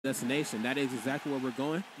destination. That is exactly where we're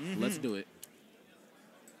going. Let's do it.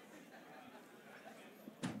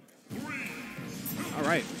 All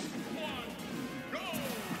right.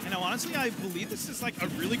 And now, honestly, I believe this is like a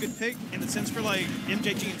really good pick in the sense for like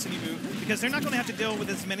MJG and Sinnyboo, because they're not going to have to deal with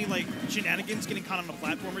as many like shenanigans getting caught on a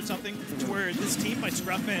platform or something. To where this team by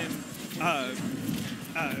Scruff and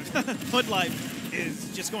Hoodlife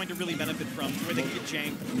is just going to really benefit from, where they can get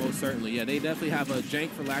janked. Most certainly, yeah. They definitely have a jank,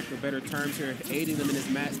 for lack of better terms here, aiding them in this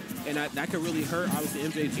match. And that could really hurt, obviously,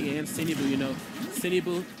 MJG and Sinnyboo. You know,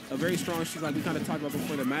 Sinnyboo, a very strong shooter, like we kind of talked about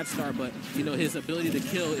before the match start, but, you know, his ability to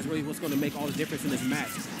kill is really what's going to make all the difference in this match.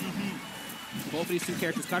 Both of these two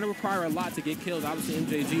characters kind of require a lot to get kills. Obviously,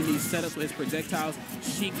 MJG needs setups with his projectiles.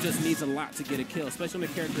 Sheik just needs a lot to get a kill, especially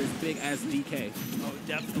on a character as big as DK. Oh,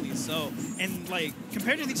 definitely so. And, like,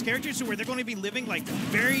 compared to these characters where they're going to be living, like,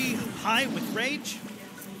 very high with rage,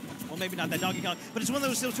 well, maybe not that Donkey Kong, but it's one of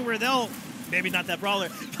those deals where they'll, maybe not that Brawler,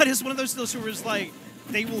 but it's one of those deals where it's like,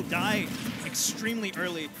 they will die extremely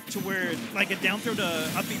early, to where like a down throw to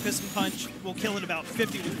up B piston punch will kill in about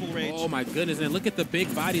 50 with full rage. Oh my goodness, and look at the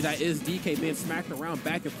big body that is DK being smacked around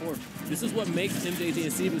back and forth. This is what makes MJG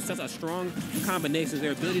and Sinnyboo such a strong combination,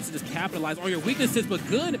 their ability to just capitalize on your weaknesses, but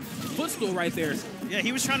good footstool right there. Yeah,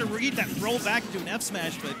 he was trying to read that roll back and do an F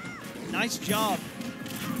smash, but nice job.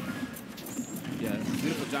 Yeah,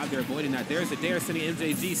 beautiful job there avoiding that. There's a dare sending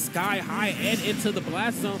MJG sky high and into the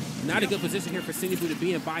blast zone. Not a good position here for Sinnyboo to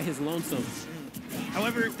be in by his lonesome.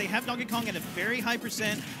 However, they have Donkey Kong at a very high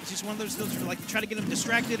percent. It's just one of those deals where like try to get him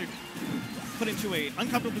distracted or put into a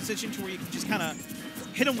uncomfortable position to where you can just kind of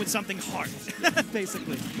hit him with something hard,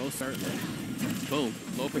 basically. Most certainly. Boom.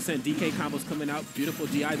 Low percent DK combos coming out. Beautiful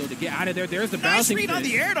DI though to get out of there. There's the bouncing. Nice read on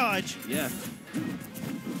the air dodge. Yeah.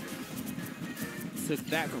 Took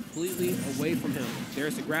that completely away from him.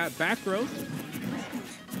 There's the grab, back throw.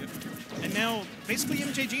 And now, basically,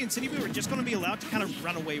 MJG and Sinnyboo are just going to be allowed to kind of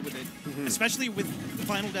run away with it, especially with the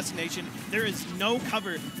final destination. There is no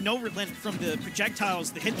cover, no relent from the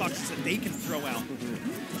projectiles, the hitboxes that they can throw out.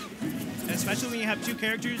 And especially when you have two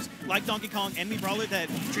characters like Donkey Kong and Brawler that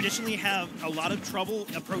traditionally have a lot of trouble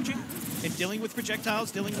approaching and dealing with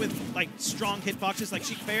projectiles, dealing with like strong hitboxes like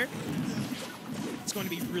Sheik. It's going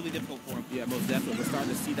to be really difficult for him. Yeah, most definitely. We're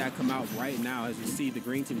starting to see that come out right now as you see the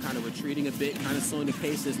green team kind of retreating a bit, kind of slowing the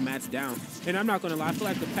pace of this match down. And I'm not going to lie, I feel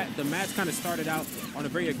like the match kind of started out on a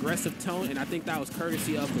very aggressive tone, and I think that was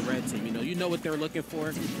courtesy of the red team. You know what they're looking for,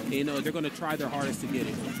 and, you know, they're going to try their hardest to get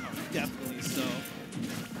it. Definitely so.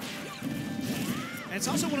 And it's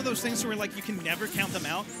also one of those things where like you can never count them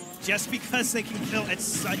out just because they can kill at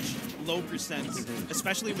such low percents,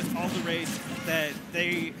 especially with all the rage that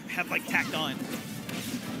they have like tacked on.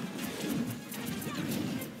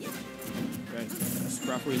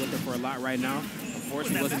 Scruff really looking for a lot right now.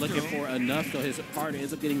 Unfortunately, he wasn't looking for enough, so his partner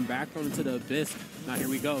ends up getting back thrown into the abyss. Now here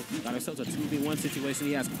we go. Got ourselves a 2v1 situation.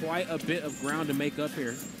 He has quite a bit of ground to make up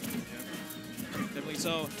here. Definitely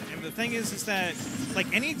so. And the thing is that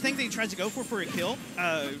like anything that he tries to go for a kill,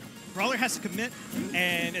 Brawler has to commit,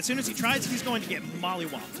 and as soon as he tries, he's going to get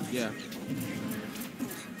mollywopped. Yeah.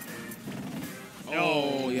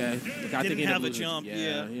 Oh, yeah. I didn't have a jump.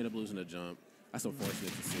 Yeah, he ended up losing a jump. That's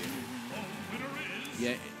unfortunate to see.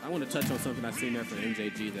 Yeah, I want to touch on something I've seen there for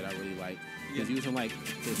MJG that I really like. He's using like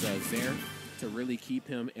his Zair to really keep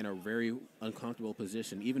him in a very uncomfortable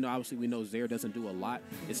position. Even though obviously we know Zair doesn't do a lot,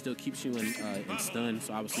 it still keeps you in stun.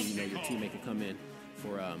 So obviously, you know, your teammate can come in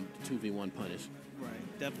for 2v1 punish.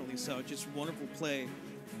 Right, definitely so. Just wonderful play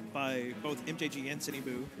by both MJG and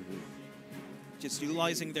Sinnyboo. Just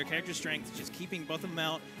utilizing their character strength, just keeping both of them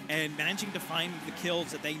out, and managing to find the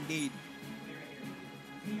kills that they need.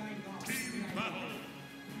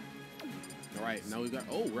 All right, now we've got,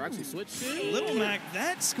 we're actually switching. Little Mac,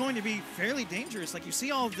 that's going to be fairly dangerous. Like, you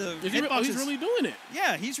see all the hitboxes. He's really doing it.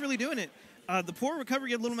 Yeah, he's really doing it. The poor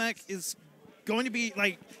recovery of Little Mac is going to be,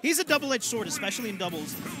 like, he's a double-edged sword, especially in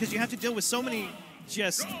doubles, because you have to deal with so many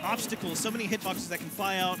just obstacles, so many hitboxes that can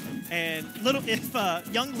fly out. And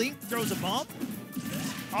if Young Link throws a bomb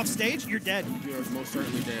off stage, you're dead. You're most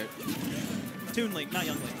certainly dead. Toon Link, not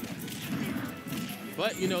Young Link.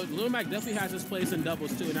 But, you know, Little Mac definitely has his place in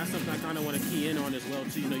doubles, too, and that's something I kind of want to key in on as well,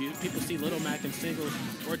 too. You know, people see Little Mac in singles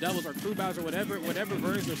or doubles or crew battles or whatever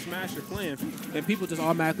version of Smash you're playing, and people just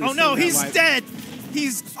automatically oh, no, he's dead!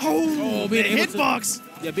 He's, the hitbox!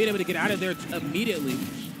 Yeah, being able to get out of there immediately.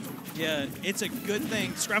 Yeah, it's a good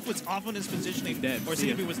thing. Scruff was off on his positioning. Dead. Or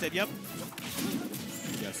Sinnyboo was dead, yep.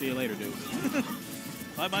 Yeah, see you later, dude.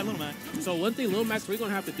 Bye-bye, Little Mac. So one thing Little Mac's really going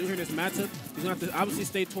to have to do here in this matchup, he's going to have to obviously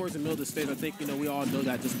stay towards the middle of the stage. I think, you know, we all know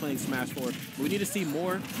that just playing Smash 4. But we need to see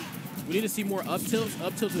more We need to see more up tilts.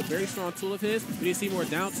 Up tilt is a very strong tool of his. We need to see more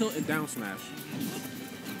down tilt and down smash.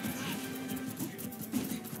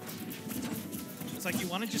 It's like you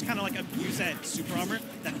want to just kind of like abuse that super armor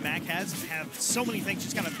that Mac has and have so many things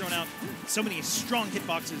just kind of thrown out, so many strong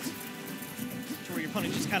hitboxes to where your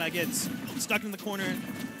opponent just kind of gets stuck in the corner.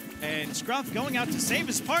 And Scruff going out to save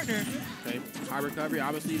his partner. Okay, high recovery,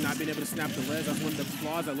 obviously not being able to snap the ledge. That's one of the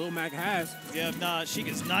flaws that Lil Mac has. Yeah, nah, Sheik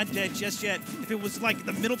is not dead just yet. If it was like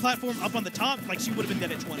the middle platform up on the top, like she would have been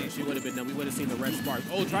dead at 20. She would have been done. We would have seen the red spark.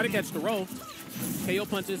 Oh, try to catch the roll. KO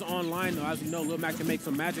punches online, though. As you know, Lil Mac can make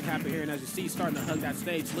some magic happen here. And as you see, he's starting to hug that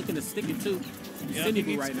stage, looking to stick it to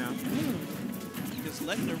Sinnyboo right now. Just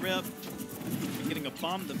letting the rip. Getting a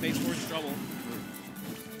bomb to face forward trouble.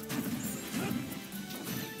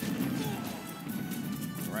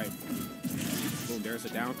 Right. Boom, there's a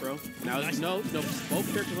down throw. Now, as you know, both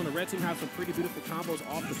characters on the red team have some pretty beautiful combos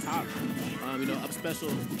off the top. You know, up special,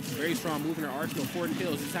 very strong move in their arsenal, 4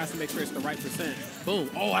 kills. Just has to make sure it's the right percent. Boom.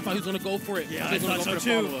 Oh, I thought he was going to go for it. Yeah, I thought so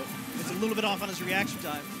too. It's a little bit off on his reaction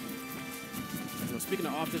time. You know, speaking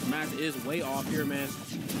of off, this match is way off here, man.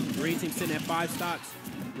 Green team sitting at 5 stocks.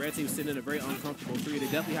 Red team sitting in a very uncomfortable 3. They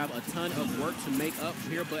definitely have a ton of work to make up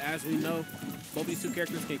here, but as we know, both these two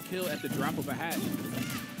characters can kill at the drop of a hat.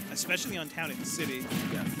 Especially on Town and City.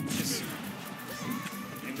 Yeah.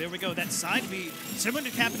 And there we go. That side B, similar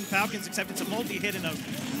to Captain Falcon's, except it's a multi-hit and a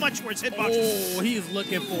much worse hitbox. Oh, he's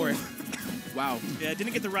looking for it. Wow. Yeah,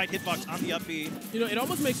 didn't get the right hitbox on the up B. You know, it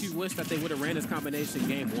almost makes you wish that they would have ran this combination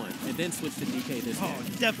game 1 and then switched to DK this game. Oh,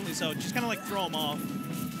 definitely so. Just kind of like throw him off.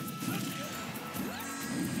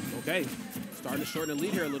 Okay. Starting to shorten the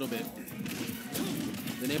lead here a little bit.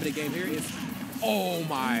 The name of the game here is... Oh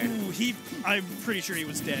my! Ooh, I'm pretty sure he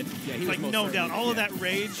was dead. Yeah, he was like no doubt. All of that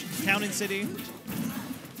rage, Town and City.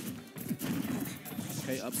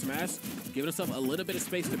 Okay, up smash, giving himself a little bit of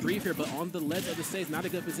space to breathe here, but on the ledge of the stage, not a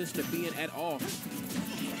good position to be in at all.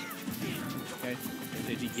 Okay,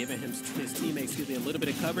 MJG giving his teammates a little bit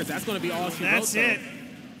of coverage. That's going to be all she wrote. That's it.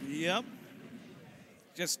 Yep.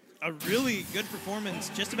 Just a really good performance,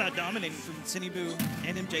 just about dominating from Sinnyboo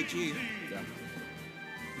and MJG. Yeah.